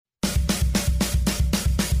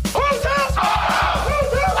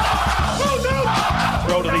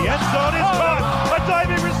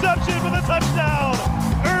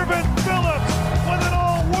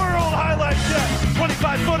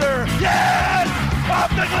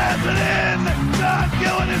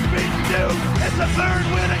It's a third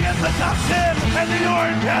win against the top 10, and the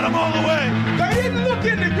Orange had them all the way. They didn't look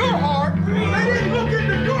into your heart. They didn't look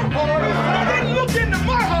into your heart. They didn't look into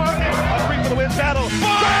my heart. A ring for the win battle.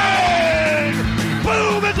 Bang!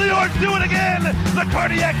 Boom! As the Orange do it again. The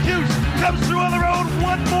cardiac juice comes through on the road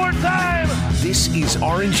one more time. This is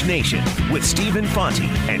Orange Nation with Stephen Fonte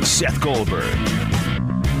and Seth Goldberg.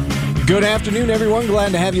 Good afternoon, everyone.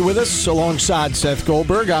 Glad to have you with us alongside Seth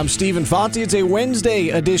Goldberg. I'm Stephen Fonte. It's a Wednesday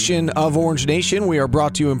edition of Orange Nation. We are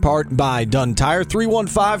brought to you in part by Dunn Tire,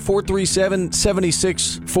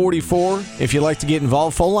 315-437-7644. If you'd like to get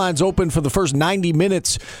involved, phone lines open for the first 90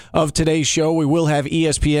 minutes of today's show. We will have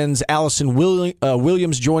ESPN's Allison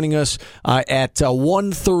Williams joining us at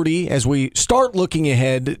 1:30 as we start looking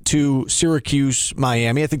ahead to Syracuse,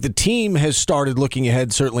 Miami. I think the team has started looking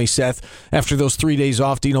ahead, certainly, Seth, after those 3 days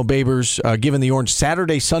off. Dino Babers given the Orange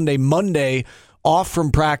Saturday, Sunday, Monday off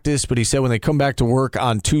from practice, but he said when they come back to work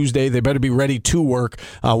on Tuesday, they better be ready to work.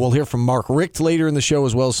 We'll hear from Mark Richt later in the show,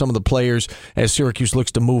 as well as some of the players as Syracuse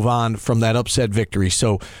looks to move on from that upset victory.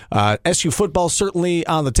 So SU football certainly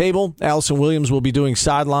on the table. Allison Williams will be doing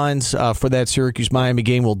sidelines for that Syracuse-Miami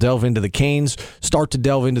game. We'll delve into the Canes, start to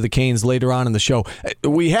delve into the Canes later on in the show.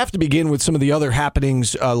 We have to begin with some of the other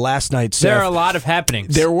happenings last night, Seth. There are a lot of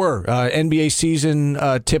happenings. There were. NBA season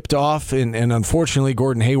tipped off, and unfortunately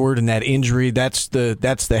Gordon Hayward and that injury, that's the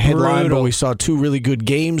headline. Brutal. But we saw two really good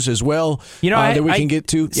games as well that we can get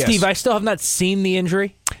to. Steve, I still have not seen the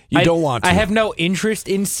injury. You don't want to. I have no interest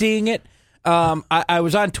in seeing it. I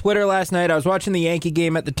was on Twitter last night. I was watching the Yankee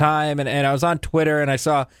game at the time, and I was on Twitter, and I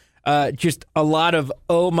saw just a lot of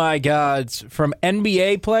oh my gods from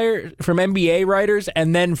NBA players, from NBA writers,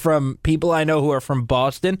 and then from people I know who are from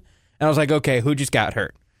Boston. And I was like, okay, who just got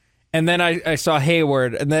hurt? And then I saw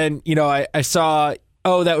Hayward, and then I saw,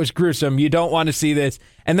 oh, that was gruesome. You don't want to see this.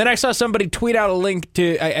 And then I saw somebody tweet out a link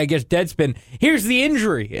to, I guess, Deadspin. Here's the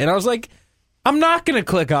injury. And I was like, I'm not going to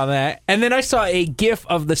click on that. And then I saw a GIF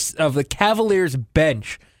of the Cavaliers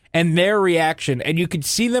bench and their reaction. And you could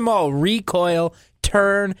see them all recoil,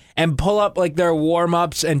 turn, and pull up like their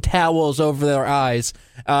warm-ups and towels over their eyes.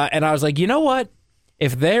 And I was like, you know what?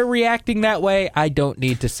 If they're reacting that way, I don't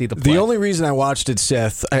need to see the play. The only reason I watched it,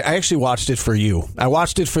 Seth, I actually watched it for you. I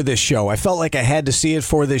watched it for this show. I felt like I had to see it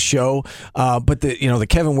for this show. But the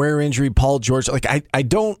Kevin Ware injury, Paul George, I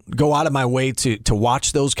don't go out of my way to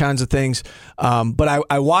watch those kinds of things. But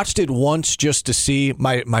I watched it once just to see.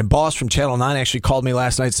 My boss from Channel 9 actually called me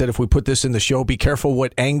last night, said if we put this in the show, be careful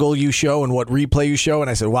what angle you show and what replay you show. And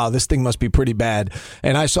I said, wow, this thing must be pretty bad.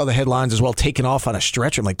 And I saw the headlines as well, taken off on a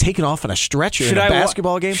stretcher. I'm like, taken off on a stretcher in a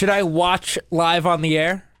basketball game? Should I watch live on the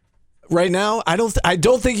air? Right now, I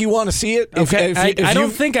don't think you want to see it. Okay, I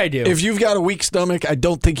don't think I do. If you've got a weak stomach, I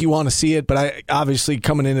don't think you want to see it. But I obviously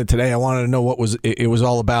coming into today, I wanted to know what it was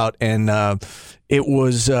all about, and it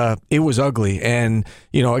was ugly. And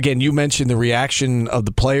again, you mentioned the reaction of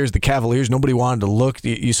the players, the Cavaliers. Nobody wanted to look.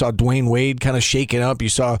 You saw Dwayne Wade kind of shaken up. You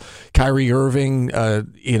saw Kyrie Irving,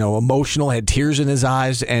 emotional, had tears in his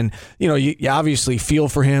eyes, and you obviously feel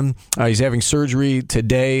for him. He's having surgery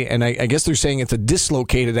today, and I guess they're saying it's a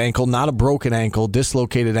dislocated ankle, not a broken ankle,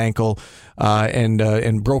 dislocated ankle,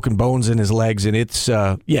 and broken bones in his legs. And it's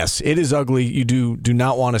yes, it is ugly. You do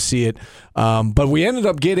not want to see it. But we ended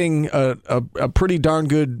up getting a pretty darn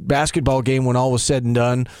good basketball game when all was said and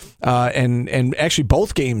done. And actually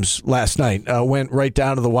both games last night went right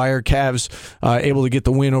down to the wire. Cavs able to get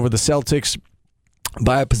the win over the Celtics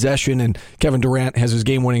by a possession, and Kevin Durant has his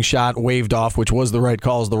game-winning shot waved off, which was the right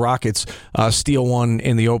call as the Rockets steal one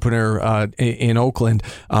in the opener in Oakland.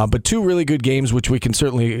 But two really good games, which we can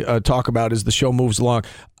certainly talk about as the show moves along.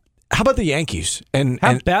 How about the Yankees? How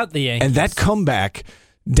about the Yankees? And that comeback,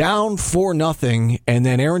 down 4-0, and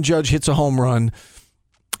then Aaron Judge hits a home run.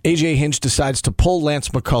 A.J. Hinch decides to pull Lance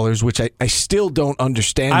McCullers, which I still don't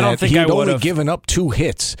understand. I don't think he'd I only would've given up 2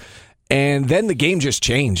 hits. And then the game just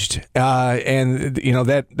changed. And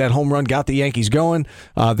that home run got the Yankees going.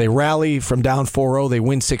 They rally from down 4-0. They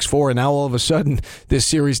win 6-4. And now all of a sudden, this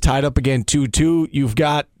series tied up again 2-2. You've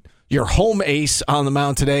got your home ace on the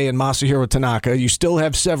mound today in Masahiro Tanaka. You still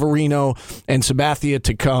have Severino and Sabathia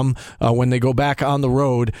to come when they go back on the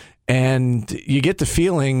road. And you get the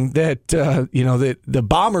feeling that that the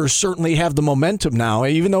Bombers certainly have the momentum now,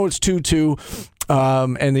 even though it's 2-2,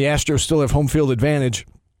 and the Astros still have home field advantage.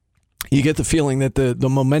 You get the feeling that the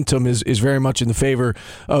momentum is very much in the favor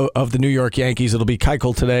of the New York Yankees. It'll be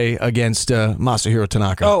Keuchel today against Masahiro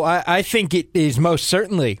Tanaka. Oh, I think it is most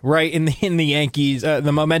certainly right in the Yankees.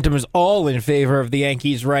 The momentum is all in favor of the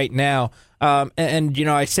Yankees right now. And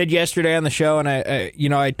I said yesterday on the show, and I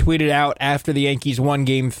tweeted out after the Yankees won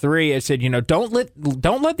Game 3, I said, don't let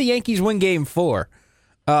the Yankees win Game 4.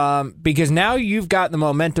 Because now you've got the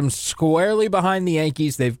momentum squarely behind the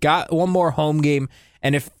Yankees. They've got one more home game.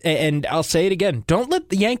 And I'll say it again, don't let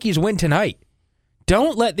the Yankees win tonight.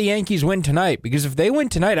 Don't let the Yankees win tonight, because if they win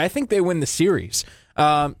tonight, I think they win the series.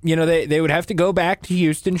 They would have to go back to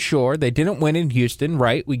Houston, sure. They didn't win in Houston,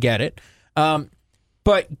 right? We get it.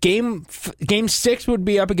 But game 6 would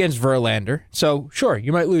be up against Verlander. So, sure,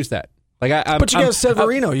 you might lose that. But you got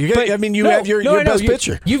Severino. You have your best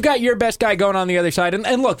pitcher. You've got your best guy going on the other side.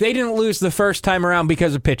 And look, they didn't lose the first time around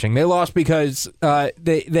because of pitching. They lost because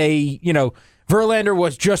Verlander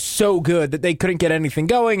was just so good that they couldn't get anything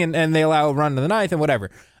going, and they allow a run to the ninth and whatever.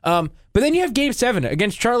 But then you have Game 7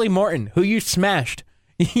 against Charlie Morton, who you smashed.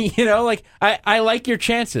 I like your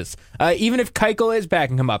chances. Even if Keuchel is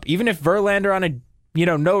backing him up, even if Verlander on a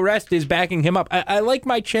no rest is backing him up, I like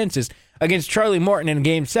my chances against Charlie Morton in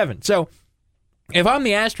Game 7. So if I'm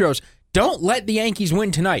the Astros, don't let the Yankees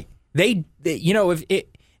win tonight. They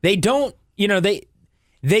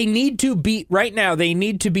need to beat right now. They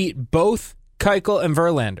need to beat both Keuchel and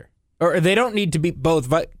Verlander, or they don't need to beat both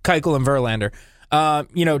Keuchel and Verlander.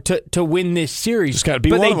 To win this series. Just gotta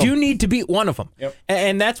beat but one they of them. do need to beat one of them. Yep.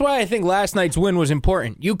 And that's why I think last night's win was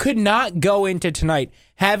important. You could not go into tonight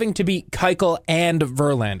having to beat Keuchel and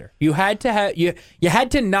Verlander. You had to you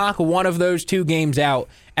had to knock one of those two games out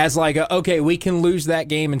as okay, we can lose that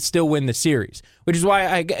game and still win the series. Which is why,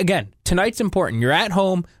 again, tonight's important. You're at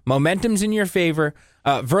home. Momentum's in your favor.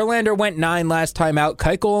 Verlander went 9 last time out.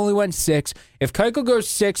 Keuchel only went 6. If Keuchel goes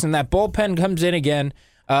 6 and that bullpen comes in again,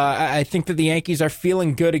 I think that the Yankees are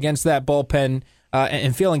feeling good against that bullpen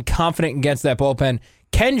and feeling confident against that bullpen.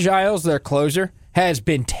 Ken Giles, their closer, has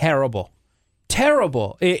been terrible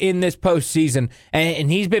in this postseason, and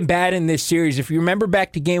he's been bad in this series. If you remember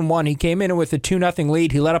back to Game 1, he came in with a 2-0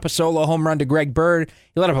 lead. He let up a solo home run to Greg Bird.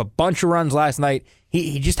 He let up a bunch of runs last night.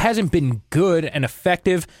 He just hasn't been good and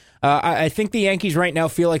effective. I think the Yankees right now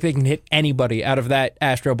feel like they can hit anybody out of that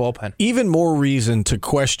Astro bullpen. Even more reason to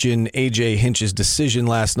question A.J. Hinch's decision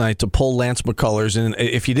last night to pull Lance McCullers. And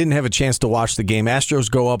if you didn't have a chance to watch the game,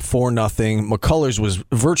 Astros go up 4-0. McCullers was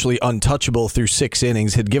virtually untouchable through 6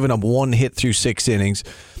 innings, had given up 1 hit through 6 innings.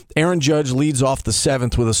 Aaron Judge leads off the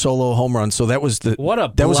 7th with a solo home run, so that was the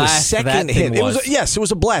that was a second hit. It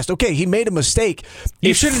was a blast. Okay, he made a mistake.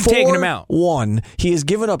 You shouldn't have taken him out. 1. He has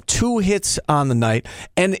given up 2 hits on the night,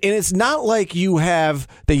 and it's not like you have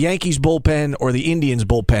the Yankees bullpen or the Indians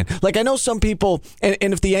bullpen. Like, I know some people, and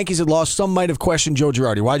if the Yankees had lost, some might have questioned Joe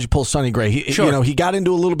Girardi. Why'd you pull Sonny Gray? He got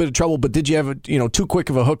into a little bit of trouble, but did you have too quick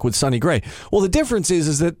of a hook with Sonny Gray? Well, the difference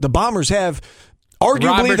is that the Bombers have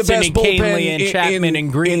arguably Robertson the best and bullpen Canely and Chapman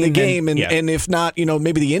and Green in the game, and if not,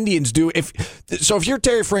 maybe the Indians do. If you're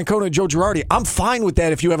Terry Francona and Joe Girardi, I'm fine with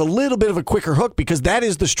that if you have a little bit of a quicker hook, because that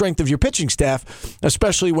is the strength of your pitching staff,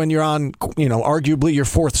 especially when you're on, arguably your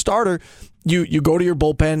 4th starter. You go to your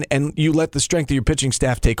bullpen and you let the strength of your pitching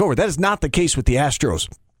staff take over. That is not the case with the Astros.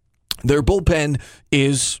 Their bullpen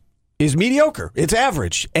is mediocre. It's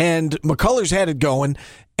average, and McCullers had it going.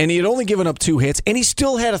 And he had only given up 2 hits, and he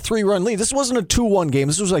still had a 3-run lead. This wasn't a 2-1 game.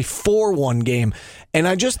 This was a 4-1 game. And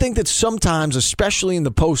I just think that sometimes, especially in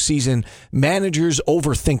the postseason, managers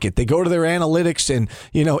overthink it. They go to their analytics, and,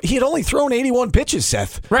 he had only thrown 81 pitches,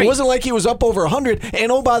 Seth. Right. It wasn't like he was up over 100.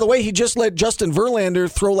 And, oh, by the way, he just let Justin Verlander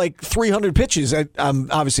throw like 300 pitches. I'm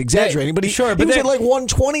obviously exaggerating, but he was at like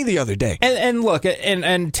 120 the other day. And look,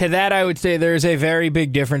 and to that I would say there's a very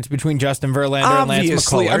big difference between Justin Verlander and Lance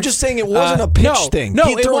McCullers. I'm just saying it wasn't a pitch thing. No,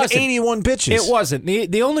 He thrown 81 pitches. It wasn't.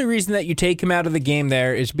 The only reason that you take him out of the game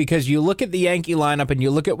there is because you look at the Yankee lineup and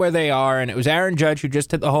you look at where they are, and it was Aaron Judge who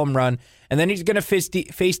just hit the home run, and then he's going to face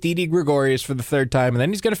Didi Gregorius for the 3rd time, and then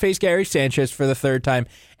he's going to face Gary Sanchez for the 3rd time,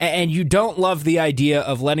 and you don't love the idea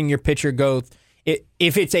of letting your pitcher go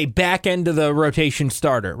if it's a back end of the rotation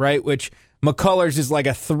starter, right? Which McCullers is like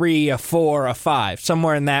a 3, a 4, a 5,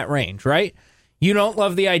 somewhere in that range, right? You don't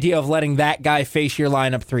love the idea of letting that guy face your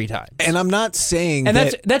lineup 3 times. And I'm not saying and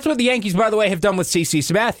that's what the Yankees, by the way, have done with CeCe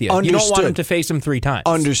Sabathia. Understood. You don't want him to face him 3 times.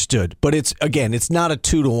 Understood. But it's not a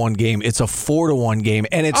 2-1 game. It's a 4-1 game.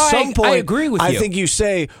 And at some point, I agree with you. I think you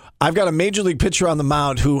say, I've got a major league pitcher on the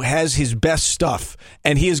mound who has his best stuff,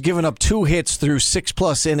 and he has given up 2 hits through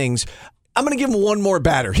 6+ innings. I'm going to give him one more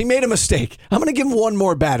batter. He made a mistake. I'm going to give him one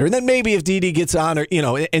more batter. And then maybe if Didi gets on, or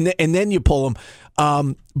and then you pull him.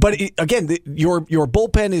 But again, your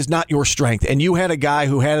bullpen is not your strength, and you had a guy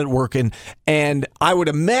who had it working. And I would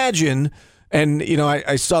imagine, and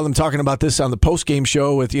I saw them talking about this on the post-game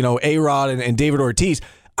show with A-Rod and David Ortiz.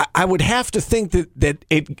 I would have to think that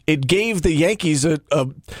it gave the Yankees a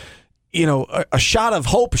shot of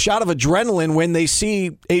hope, a shot of adrenaline when they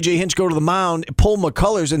see A.J. Hinch go to the mound, pull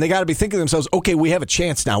McCullers, and they got to be thinking to themselves, okay, we have a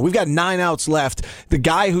chance now. We've got 9 outs left. The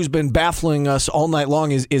guy who's been baffling us all night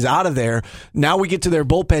long is out of there. Now we get to their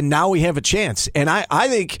bullpen. Now we have a chance. And I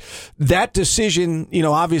think that decision,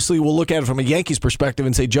 obviously we'll look at it from a Yankees perspective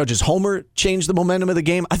and say Judge's homer changed the momentum of the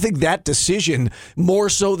game. I think that decision, more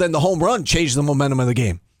so than the home run, changed the momentum of the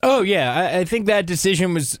game. Oh, yeah. I think that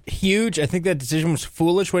decision was huge. I think that decision was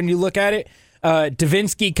foolish when you look at it.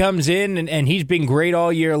 Davinsky comes in, and he's been great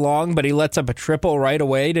all year long, but he lets up a triple right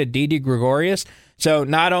away to Didi Gregorius. So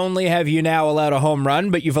not only have you now allowed a home run,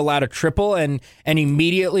 but you've allowed a triple, and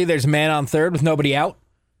immediately there's man on third with nobody out,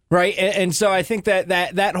 right? And so I think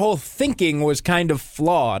that whole thinking was kind of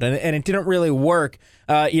flawed, and it didn't really work.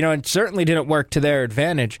 It certainly didn't work to their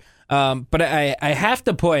advantage. But I have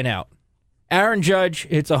to point out, Aaron Judge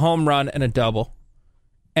hits a home run and a double.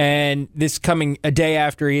 And this coming a day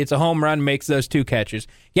after he hits a home run, makes those 2 catches.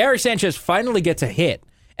 Gary Sanchez finally gets a hit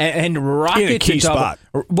and rockets in a key spot.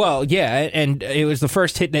 Well, yeah, and it was the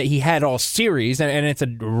first hit that he had all series, and it's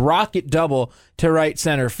a rocket double to right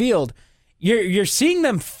center field. You're seeing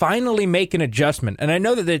them finally make an adjustment. And I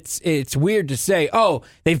know that it's weird to say, oh,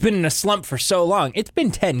 they've been in a slump for so long. It's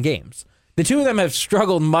been 10 games. The 2 of them have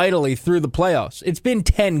struggled mightily through the playoffs. It's been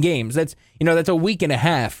 10 games. That's a week and a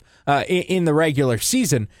half in the regular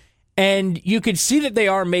season. And you could see that they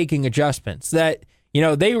are making adjustments, that,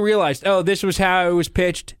 they realized, oh, this was how I was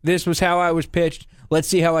pitched. This was how I was pitched. Let's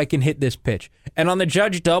see how I can hit this pitch. And on the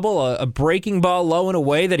Judge double, a breaking ball low and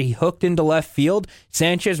away that he hooked into left field,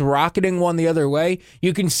 Sanchez rocketing one the other way,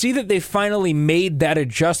 you can see that they finally made that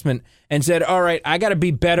adjustment and said, all right, I got to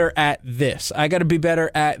be better at this. I got to be better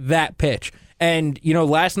at that pitch. And,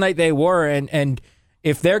 last night they were, and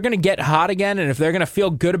if they're going to get hot again, and if they're going to feel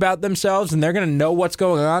good about themselves, and they're going to know what's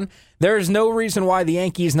going on, there is no reason why the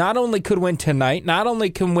Yankees not only could win tonight, not only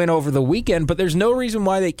can win over the weekend, but there's no reason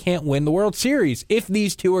why they can't win the World Series if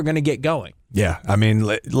these 2 are going to get going. Yeah, I mean,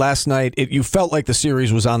 last night you felt like the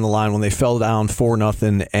series was on the line when they fell down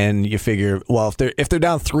 4-0, and you figure, well, if they're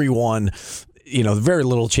down 3-1, very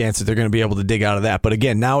little chance that they're going to be able to dig out of that. But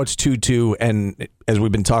again, now it's 2-2, and as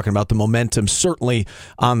we've been talking about, the momentum certainly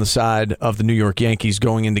on the side of the New York Yankees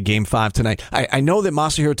going into Game 5 tonight. I know that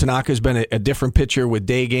Masahiro Tanaka has been a different pitcher with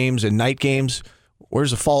day games and night games.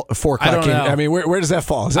 Where's the 4 o'clock I don't game? know. I mean, where does that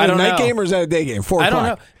fall? Is that a night game or is that a day game? 4 o'clock. I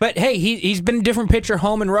don't know. But hey, he's been a different pitcher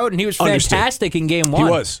home and road, and he was fantastic in Game 1. He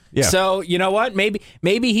was, yeah. So, you know what? Maybe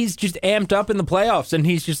he's just amped up in the playoffs, and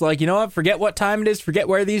he's just like, you know what? Forget what time it is. Forget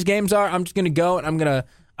where these games are. I'm just going to go, and I'm gonna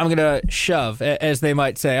shove, as they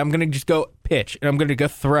might say. I'm going to just go pitch, and I'm going to go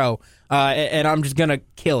throw, and I'm just going to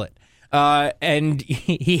kill it. And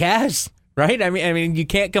he has. Right? I mean, you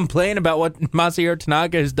can't complain about what Masahiro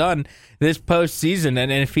Tanaka has done this postseason. And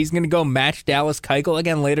if he's going to go match Dallas Keuchel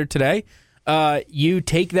again later today, you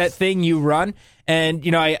take that thing, you run. And,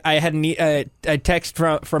 I had a text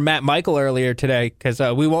from Matt Michael earlier today, because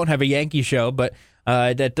we won't have a Yankee show, but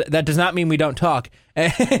that does not mean we don't talk.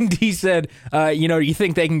 And he said, you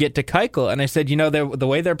think they can get to Keuchel? And I said, the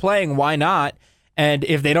way they're playing, why not? And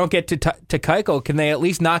if they don't get to Keuchel, can they at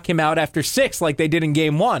least knock him out after 6 like they did in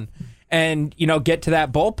Game 1? And, get to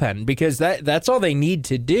that bullpen, because that's all they need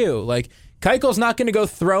to do. Like, Keuchel's not going to go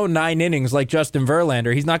throw 9 innings like Justin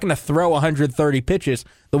Verlander. He's not going to throw 130 pitches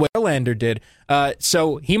the way Verlander did.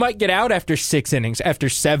 So he might get out after 6 innings, after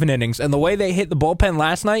 7 innings. And the way they hit the bullpen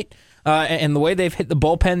last night, and the way they've hit the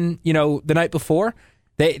bullpen, the night before,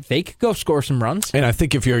 they could go score some runs. And I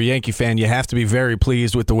think if you're a Yankee fan, you have to be very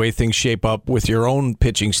pleased with the way things shape up with your own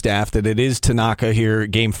pitching staff, that it is Tanaka here,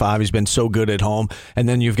 Game 5. He's been so good at home. And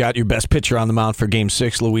then you've got your best pitcher on the mound for Game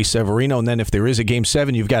 6, Luis Severino. And then if there is a Game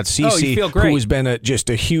 7, you've got CeCe, who has been just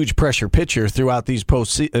a huge pressure pitcher throughout this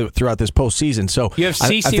postseason. So you have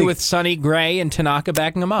CeCe with Sonny Gray and Tanaka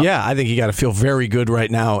backing him up. Yeah, I think you got to feel very good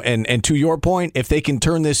right now. And to your point, if they can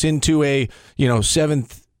turn this into a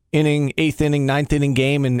 7th inning, 8th inning, 9th inning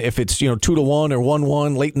game, and if it's 2-1 or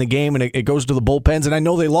 1-1 late in the game, and it goes to the bullpens, and I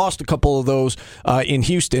know they lost a couple of those in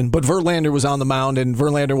Houston, but Verlander was on the mound, and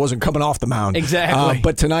Verlander wasn't coming off the mound. Exactly.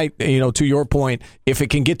 But tonight, to your point, if it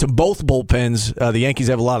can get to both bullpens, the Yankees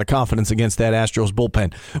have a lot of confidence against that Astros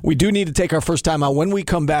bullpen. We do need to take our first time out. When we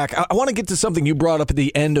come back, I want to get to something you brought up at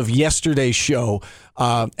the end of yesterday's show,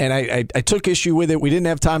 and I took issue with it. We didn't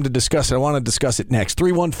have time to discuss it. I want to discuss it next.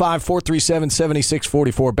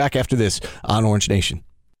 315-437-7644. Back after this on Orange Nation.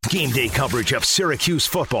 Game day coverage of Syracuse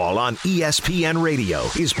football on ESPN Radio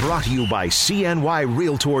is brought to you by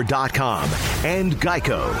CNYRealtor.com and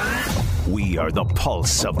Geico. We are the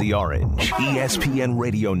pulse of the orange. ESPN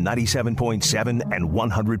Radio 97.7 and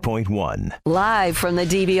 100.1. Live from the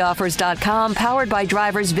dboffers.com powered by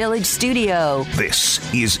Drivers Village studio. This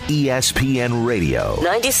is ESPN Radio.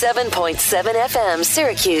 97.7 FM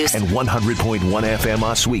Syracuse. And 100.1 FM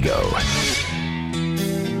Oswego.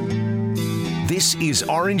 This is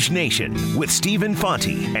Orange Nation with Stephen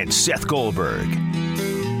Fonte and Seth Goldberg.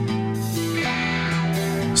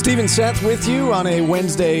 Steve and Seth with you on a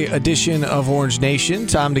Wednesday edition of Orange Nation.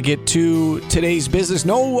 Time to get to today's business.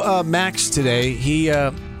 No Max today. He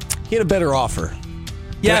had a better offer.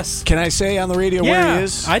 Yes. Can I say on the radio where he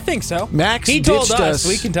is? I think so. Max he ditched told us.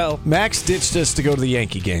 We can tell. Max ditched us to go to the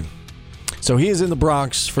Yankee game. So he is in the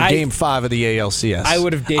Bronx for Game 5 of the ALCS. I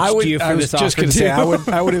would have ditched you for this offer, I was just going to say,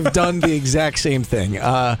 I would have done the exact same thing.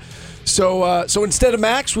 So instead of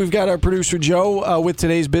Max, we've got our producer Joe with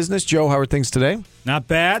today's business. Joe, how are things today? Not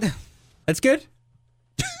bad. That's good.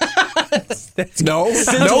 No,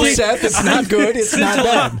 Seth, it's not good. It's not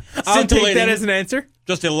bad. I'll take that as an answer.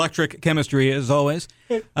 Just electric chemistry, as always.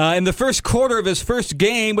 In the first quarter of his first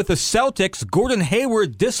game with the Celtics, Gordon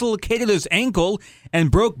Hayward dislocated his ankle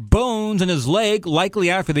and broke bones in his leg,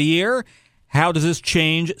 likely out for the year. How does this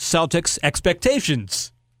change Celtics'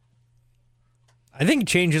 expectations? I think it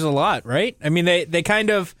changes a lot, right? I mean, they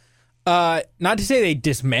kind of, not to say they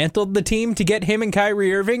dismantled the team to get him and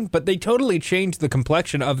Kyrie Irving, but they totally changed the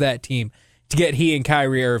complexion of that team to get he and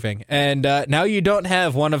Kyrie Irving. And now you don't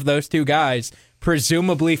have one of those two guys,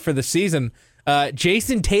 presumably for the season.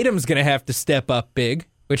 Jason Tatum's going to have to step up big,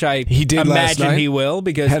 which I imagine he will.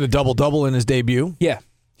 Because had a double-double in his debut. Yeah.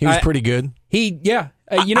 He was pretty good.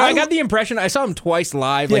 I got the impression, I saw him twice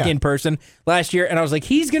live, in person last year, and I was like,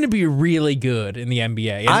 he's going to be really good in the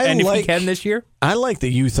NBA. And if he can this year. I like the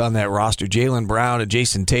youth on that roster, Jaylen Brown and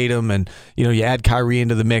Jason Tatum, and you add Kyrie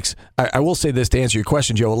into the mix. I will say this to answer your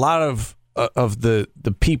question, Joe. A lot of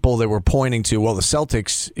the people that were pointing to, well, the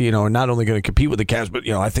Celtics, are not only going to compete with the Cavs, but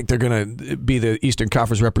I think they're going to be the Eastern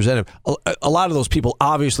Conference representative. A lot of those people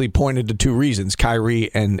obviously pointed to two reasons: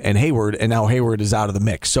 Kyrie and Hayward, and now Hayward is out of the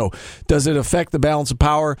mix. So, does it affect the balance of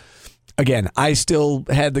power? Again, I still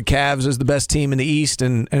had the Cavs as the best team in the East,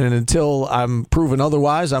 and until I'm proven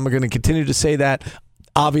otherwise, I'm going to continue to say that.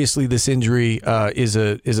 Obviously, this injury is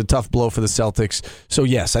a tough blow for the Celtics. So,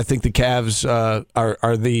 yes, I think the Cavs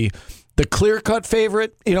are the clear-cut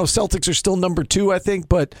favorite. Celtics are still number 2, I think,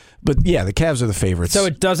 but yeah, the Cavs are the favorites. So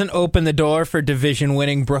it doesn't open the door for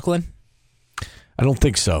division-winning Brooklyn? I don't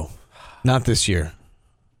think so. Not this year.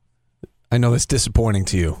 I know that's disappointing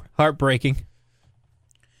to you. Heartbreaking.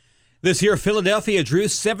 This year, Philadelphia drew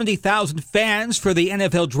 70,000 fans for the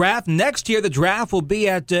NFL Draft. Next year, the draft will be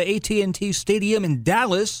at AT&T Stadium in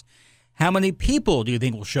Dallas. How many people do you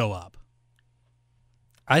think will show up?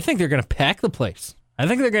 I think they're going to pack the place. I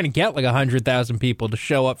think they're going to get like 100,000 people to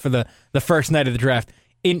show up for the first night of the draft.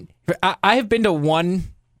 I have been to one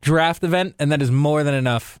draft event, and that is more than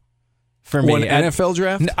enough for me. One NFL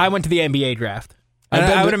draft? I went to the NBA draft.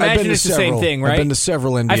 I would imagine it's the same thing, right? I've been to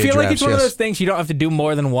several NBA drafts. I feel like it's one of those things you don't have to do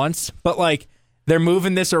more than once, but like they're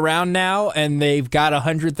moving this around now, and they've got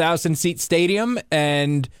 100,000 seat stadium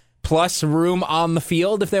and plus room on the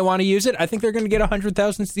field if they want to use it. I think they're going to get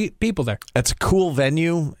 100,000 people there. That's a cool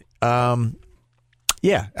venue.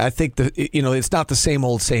 Yeah, I think it's not the same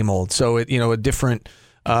old. So a different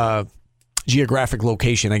geographic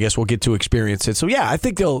location, I guess we'll get to experience it. So yeah, I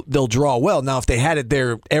think they'll draw well. Now, if they had it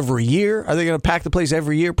there every year, are they going to pack the place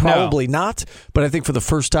every year? Probably not. But I think for the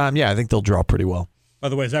first time, yeah, I think they'll draw pretty well. By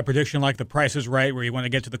the way, is that prediction like The Price is Right, where you want to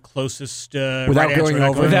get to the closest without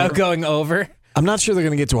going over? I'm not sure they're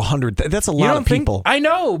going to get to 100. That's a lot of people. I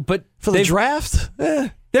know, but for the draft,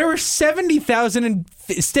 there were 70,000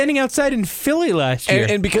 standing outside in Philly last year.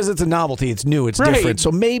 And because it's a novelty, it's new, it's different. So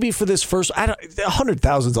maybe for this first,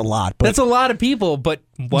 100,000 is a lot. But that's a lot of people, but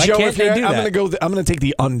why Joe, can't they do that? I'm going to take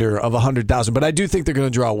the under of 100,000, but I do think they're going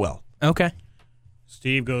to draw well. Okay.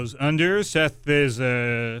 Steve goes under. Seth is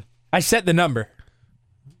I set the number.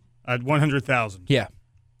 At 100,000. Yeah.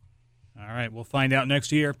 All right, we'll find out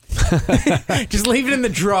next year. Just leave it in the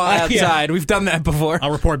draw outside. Yeah. We've done that before.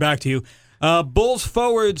 I'll report back to you. Bulls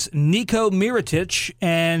forwards Nico Mirotic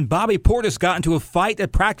and Bobby Portis got into a fight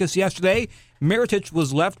at practice yesterday. Mirotic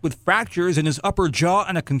was left with fractures in his upper jaw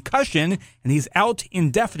and a concussion, and he's out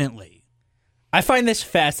indefinitely. I find this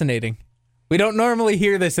fascinating. We don't normally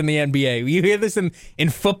hear this in the NBA. You hear this in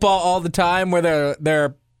football all the time where there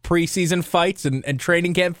are preseason fights and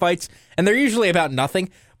training camp fights, and they're usually about nothing.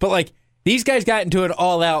 But, like, these guys got into an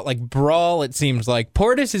all-out, like, brawl, it seems like.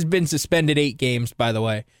 Portis has been suspended 8 games, by the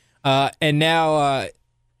way. And now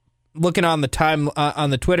looking on the on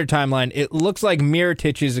the Twitter timeline, it looks like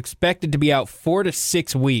Mirotic is expected to be out 4 to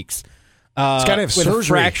 6 weeks. He's got to have with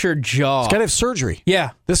surgery. A fractured jaw. He's got to have surgery.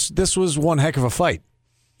 Yeah. This was one heck of a fight.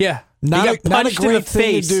 Yeah. Not a great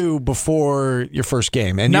thing face. to do before your first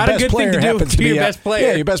game. And not your best a good player thing to do happens to your best player.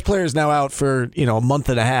 Yeah, your best player is now out for a month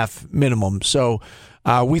and a half minimum. So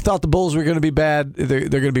we thought the Bulls were going to be bad. They're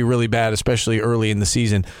going to be really bad, especially early in the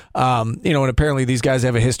season. And apparently these guys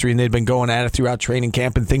have a history, and they've been going at it throughout training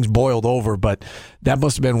camp, and things boiled over. But that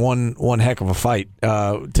must have been one heck of a fight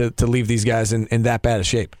to leave these guys in that bad a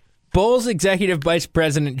shape. Bulls executive vice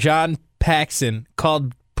president John Paxson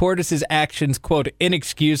called Portis' actions, quote,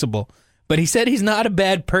 inexcusable. But he said he's not a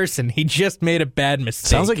bad person. He just made a bad mistake.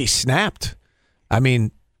 Sounds like he snapped. I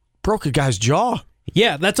mean, broke a guy's jaw.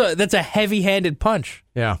 Yeah, that's a heavy-handed punch.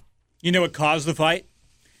 Yeah. You know what caused the fight?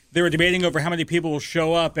 They were debating over how many people will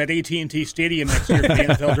show up at AT&T Stadium next year for the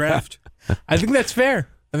NFL draft. I think that's fair.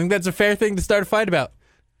 I think that's a fair thing to start a fight about.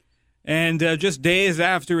 And just days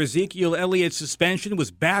after Ezekiel Elliott's suspension was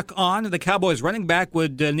back on, the Cowboys running back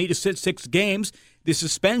would need to sit 6 games. The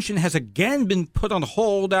suspension has again been put on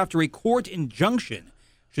hold after a court injunction.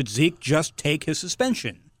 Should Zeke just take his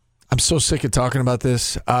suspension? I'm so sick of talking about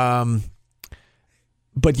this.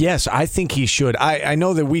 But yes, I think he should. I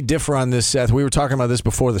know that we differ on this, Seth. We were talking about this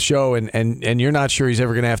before the show, and you're not sure he's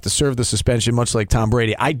ever going to have to serve the suspension, much like Tom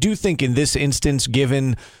Brady. I do think in this instance,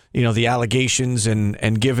 given the allegations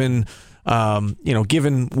and given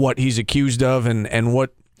given what he's accused of and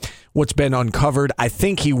what's been uncovered, I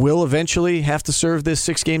think he will eventually have to serve this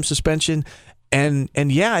 6-game suspension. And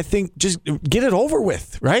yeah, I think just get it over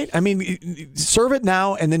with, right? I mean, serve it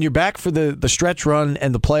now, and then you're back for the stretch run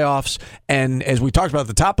and the playoffs. And as we talked about at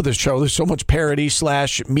the top of the show, there's so much parity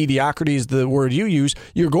 / mediocrity is the word you use.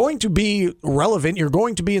 You're going to be relevant. You're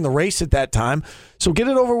going to be in the race at that time. So get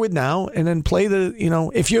it over with now, and then play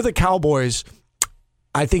if you're the Cowboys,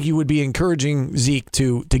 I think you would be encouraging Zeke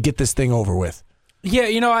to get this thing over with.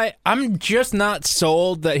 Yeah, I'm just not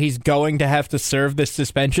sold that he's going to have to serve this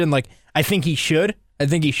suspension. Like, I think he should. I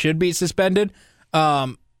think he should be suspended.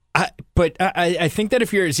 But I think that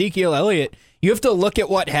if you're Ezekiel Elliott, you have to look at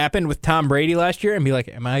what happened with Tom Brady last year and be like,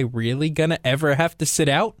 am I really going to ever have to sit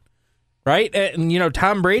out? Right? And,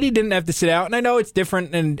 Tom Brady didn't have to sit out, and I know it's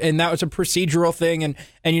different, and that was a procedural thing, and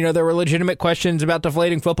there were legitimate questions about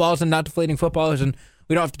deflating footballs and not deflating footballs, and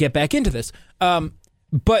we don't have to get back into this.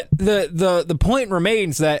 But the point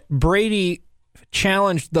remains that Brady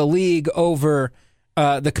challenged the league over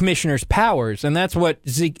the commissioner's powers, and that's what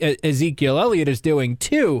Ezekiel Elliott is doing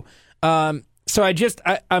too. So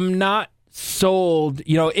I'm not sold.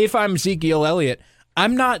 If I'm Ezekiel Elliott,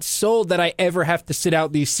 I'm not sold that I ever have to sit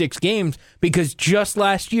out these 6 games, because just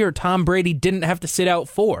last year Tom Brady didn't have to sit out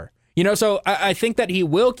 4. So I think that he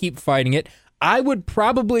will keep fighting it. I would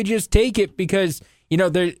probably just take it because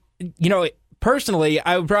personally,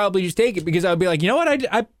 I would probably just take it because I would be like, you know what,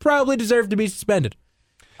 I probably deserve to be suspended.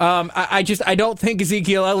 I don't think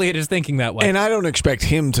Ezekiel Elliott is thinking that way. And I don't expect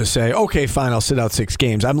him to say, okay, fine, I'll sit out 6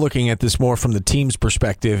 games. I'm looking at this more from the team's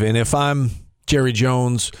perspective. And if I'm Jerry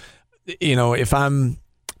Jones, if I'm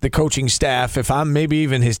the coaching staff, if I'm maybe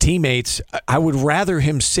even his teammates, I would rather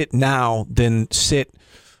him sit now than sit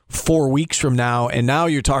 4 weeks from now, and now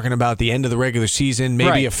you're talking about the end of the regular season,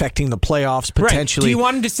 maybe affecting the playoffs potentially. Right. Do you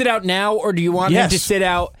want him to sit out now, or do you want him to sit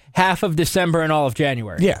out half of December and all of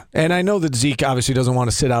January? Yeah, and I know that Zeke obviously doesn't want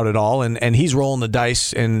to sit out at all, and he's rolling the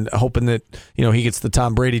dice and hoping that he gets the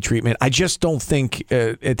Tom Brady treatment. I just don't think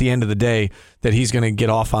at the end of the day that he's going to get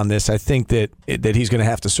off on this. I think that he's going to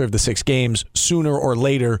have to serve the 6 games sooner or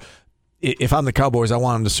later. If I'm the Cowboys, I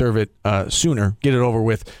want him to serve it sooner, get it over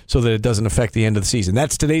with, so that it doesn't affect the end of the season.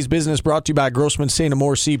 That's today's business, brought to you by Grossman St.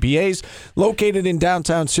 Amour CPAs. Located in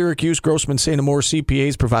downtown Syracuse, Grossman St. Amour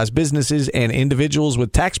CPAs provides businesses and individuals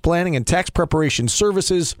with tax planning and tax preparation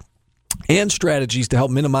services and strategies to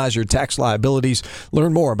help minimize your tax liabilities.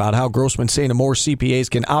 Learn more about how Grossman St. Amour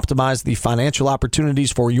CPAs can optimize the financial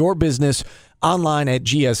opportunities for your business online at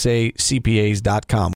gsacpas.com.